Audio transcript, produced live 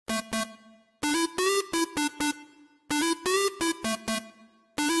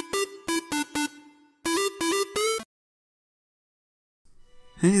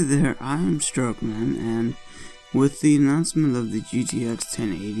Hey there, I'm StrokeMan, and with the announcement of the GTX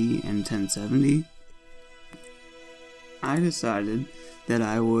 1080 and 1070, I decided that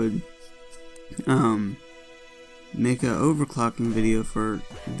I would make an overclocking video for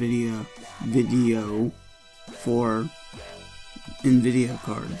NVIDIA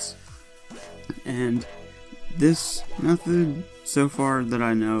cards. And this method, so far that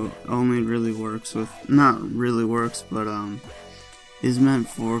I know, only really works with, not really works, but is meant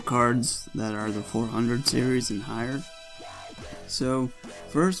for cards that are the 400 series and higher. So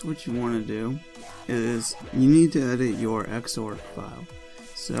first, what you want to do is you need to edit your XORG file.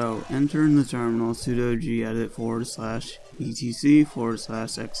 So enter in the terminal sudo gedit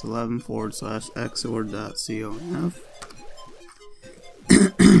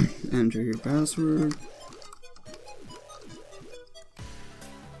 /etc/x11/xorg.conf. Enter your password.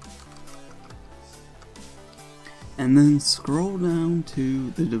 And then scroll down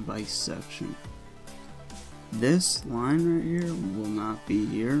to the device section. This line right here will not be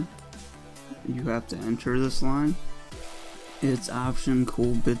here. You have to enter this line. It's option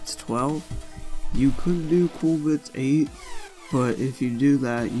coolbits 12. You could do coolbits 8, but if you do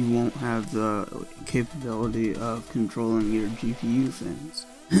that, you won't have the capability of controlling your GPU fans.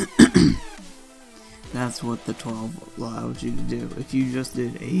 That's what the 12 allows you to do. If you just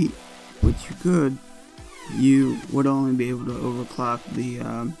did 8, which you could, you would only be able to overclock the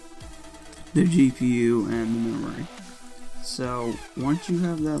GPU and the memory. So once you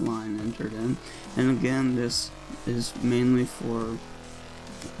have that line entered in, and again this is mainly for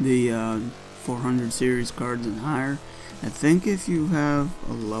the 400 series cards and higher. I think if you have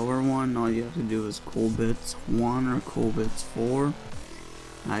a lower one, all you have to do is coolbits 1 or coolbits 4.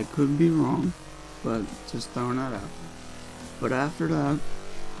 I could be wrong, but just throwing that out. But after that,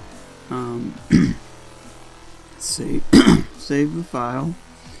 save the file,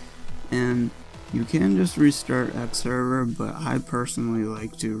 and you can just restart X server, but I personally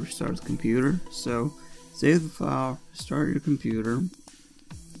like to restart the computer. So save the file, restart your computer,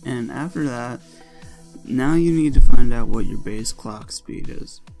 and after that, now you need to find out what your base clock speed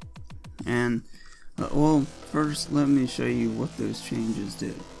is. And well, first let me show you what those changes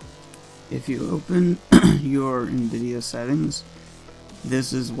did. If you open your NVIDIA settings,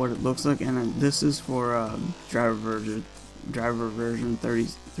 this is what it looks like, and this is for driver version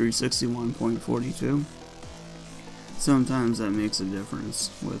 361.42. Sometimes that makes a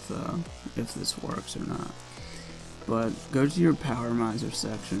difference with if this works or not. But go to your Power Miser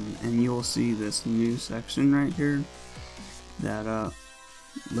section, and you'll see this new section right here that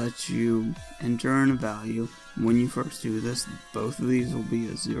lets you enter in a value. When you first do this, both of these will be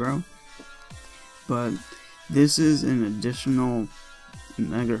a 0. But this is an additional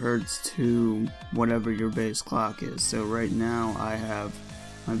megahertz to whatever your base clock is. So right now I have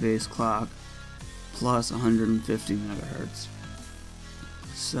my base clock plus 150 megahertz.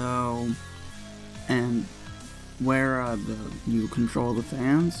 So, and where you control the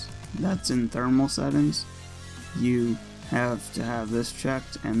fans, that's in thermal settings. You have to have this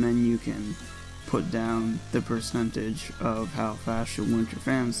checked, and then you can put down the percentage of how fast you want your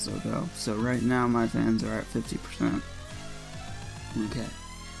fans to go. So right now my fans are at 50%. Okay.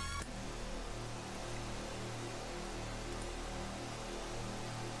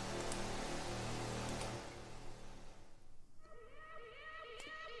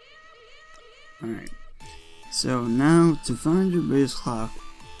 Alright. So now to find your base clock,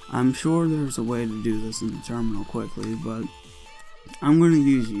 I'm sure there's a way to do this in the terminal quickly, but I'm going to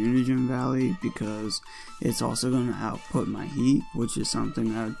use Unigine Valley because it's also going to output my heat, which is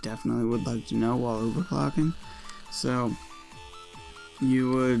something I definitely would like to know while overclocking. So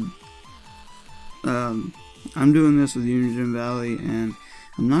you would, I'm doing this with Unigine Valley, and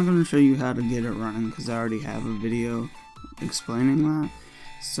I'm not going to show you how to get it running because I already have a video explaining that.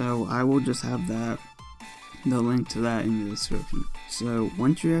 So I will just have the link to that in the description. So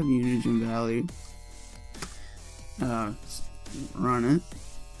once you have Unigine Valley, run it.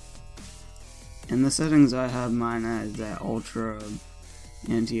 And the settings I have mine at is at ultra,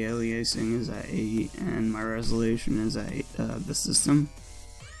 anti-aliasing is at 8, and my resolution is at 8, the system.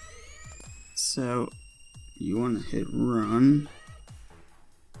 So you want to hit run.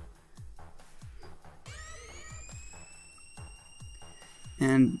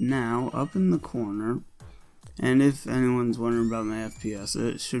 And now up in the corner, and if anyone's wondering about my FPS,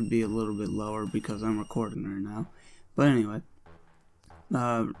 it should be a little bit lower because I'm recording right now. But anyway,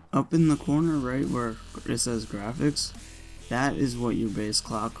 up in the corner right where it says graphics, that is what your base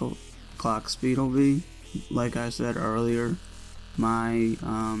clock speed will be. Like I said earlier, my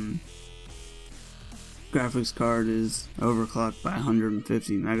graphics card is overclocked by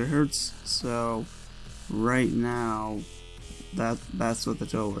 150 megahertz. So right now that's what the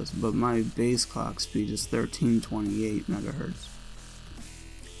total is, but my base clock speed is 1328 megahertz.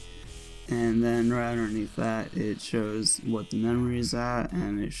 And then right underneath that it shows what the memory is at,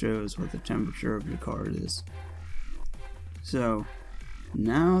 and it shows what the temperature of your card is. So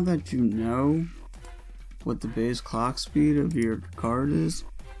now that you know what the base clock speed of your card is,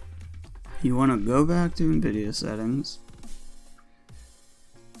 you want to go back to NVIDIA settings,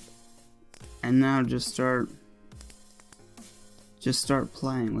 and now just start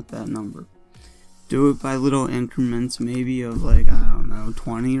playing with that number. Do it by little increments, maybe of like, I don't know,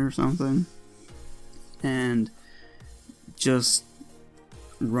 20 or something, and just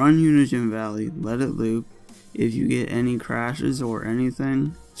run Unigine Valley, let it loop. If you get any crashes or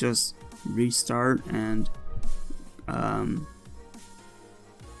anything, just restart and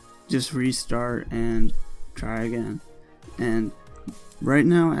try again. And right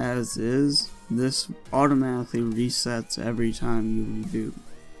now, as is, this automatically resets every time you reboot.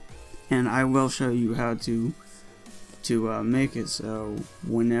 And I will show you how to make it so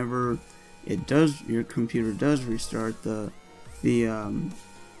whenever it does, your computer does restart, the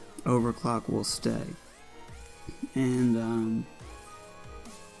overclock will stay. And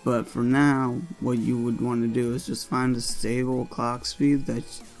but for now, what you would want to do is just find a stable clock speed that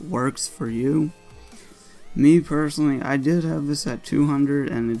works for you. Me personally, I did have this at 200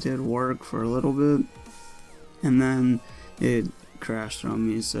 and it did work for a little bit, and then it crashed on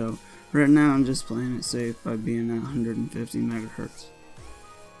me. So right now I'm just playing it safe by being at 150 megahertz.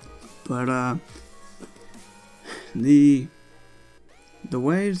 But the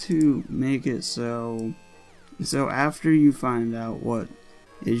way to make it so after you find out what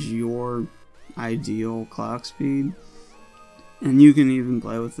is your ideal clock speed, and you can even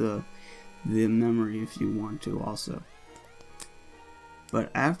play with the memory if you want to also.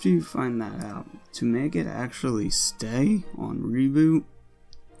 But after you find that out, to make it actually stay on reboot,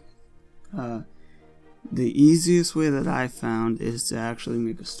 the easiest way that I found is to actually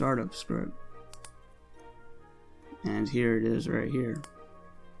make a startup script. And here it is right here.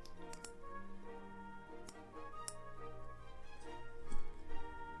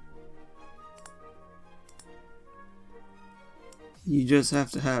 You just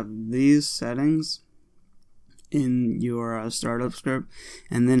have to have these settings in your startup script,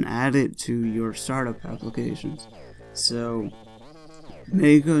 and then add it to your startup applications. So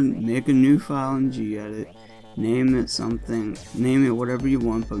make a new file in gedit, name it something, name it whatever you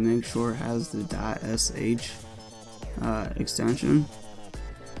want, but make sure it has the .sh extension.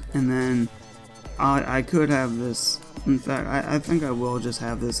 And then I could have this, in fact I think I will just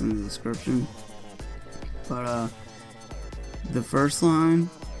have this in the description, but the first line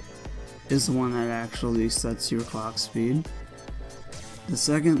is the one that actually sets your clock speed. The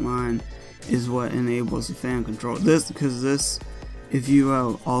second line is what enables the fan control. Because if you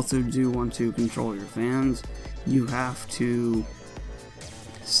also do want to control your fans, you have to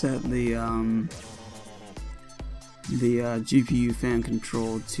set the GPU fan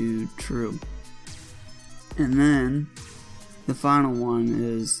control to true. And then the final one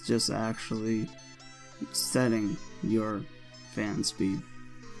is just actually setting your fan speed.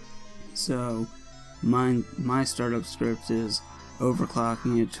 So my startup script is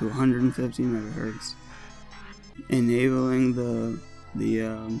overclocking it to 150 megahertz, enabling the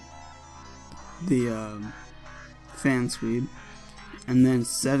fan speed, and then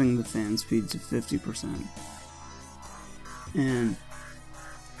setting the fan speed to 50%. And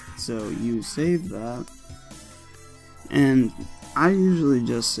so you save that, and I usually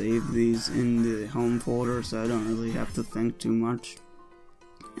just save these in the home folder, so I don't really have to think too much.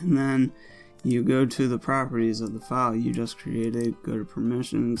 And then you go to the properties of the file you just created, go to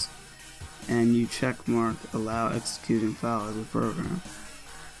permissions, and you check mark allow executing file as a program.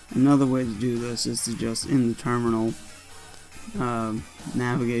 Another way to do this is to just in the terminal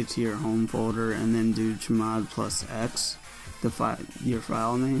navigate to your home folder and then do chmod plus x, your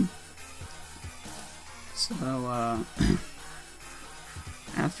file name. So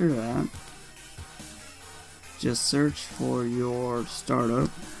after that, just search for your startup,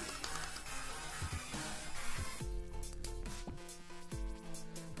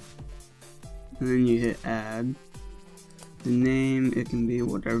 and then you hit add. The name, it can be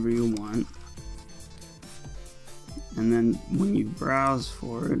whatever you want, and then when you browse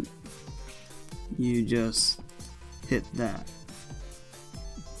for it, you just hit that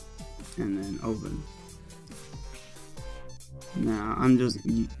and then open. Now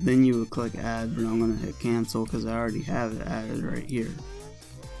then you would click add, but I'm going to hit cancel because I already have it added right here.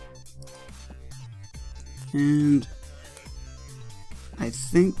 And I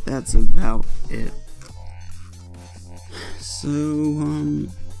think that's about it. So,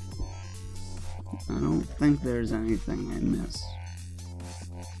 I don't think there's anything I missed.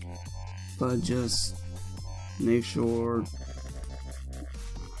 But just make sure.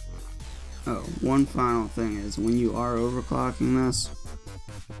 Oh, one final thing is when you are overclocking this,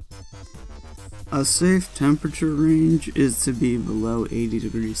 a safe temperature range is to be below 80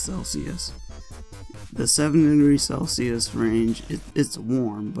 degrees Celsius. The 7 degrees Celsius range, it's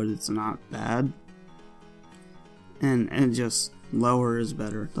warm, but it's not bad. And just lower is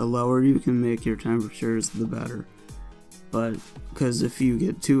better. The lower you can make your temperatures, the better. But because if you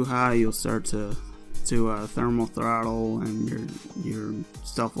get too high, you'll start to thermal throttle, and your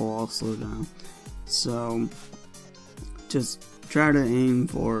stuff will all slow down. So just try to aim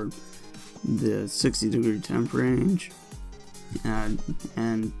for the 60 degree temp range, and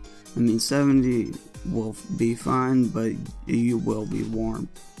I mean 70 will be fine, but you will be warm,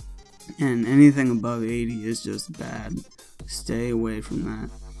 and anything above 80 is just bad. Stay away from that.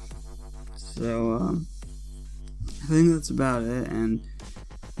 So I think that's about it, and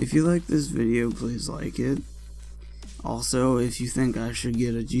if you like this video, please like it. Also, if you think I should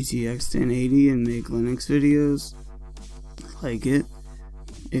get a GTX 1080 and make Linux videos, like it.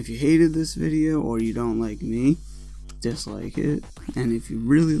 If you hated this video or you don't like me, dislike it. And if you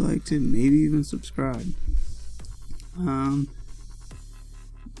really liked it, maybe even subscribe. My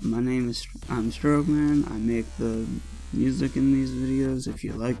name is I'm StrokeMan. I make the music in these videos. If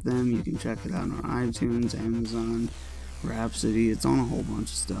you like them, you can check it out on iTunes, Amazon, Rhapsody. It's on a whole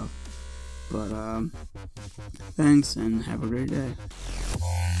bunch of stuff. But thanks, and have a great day.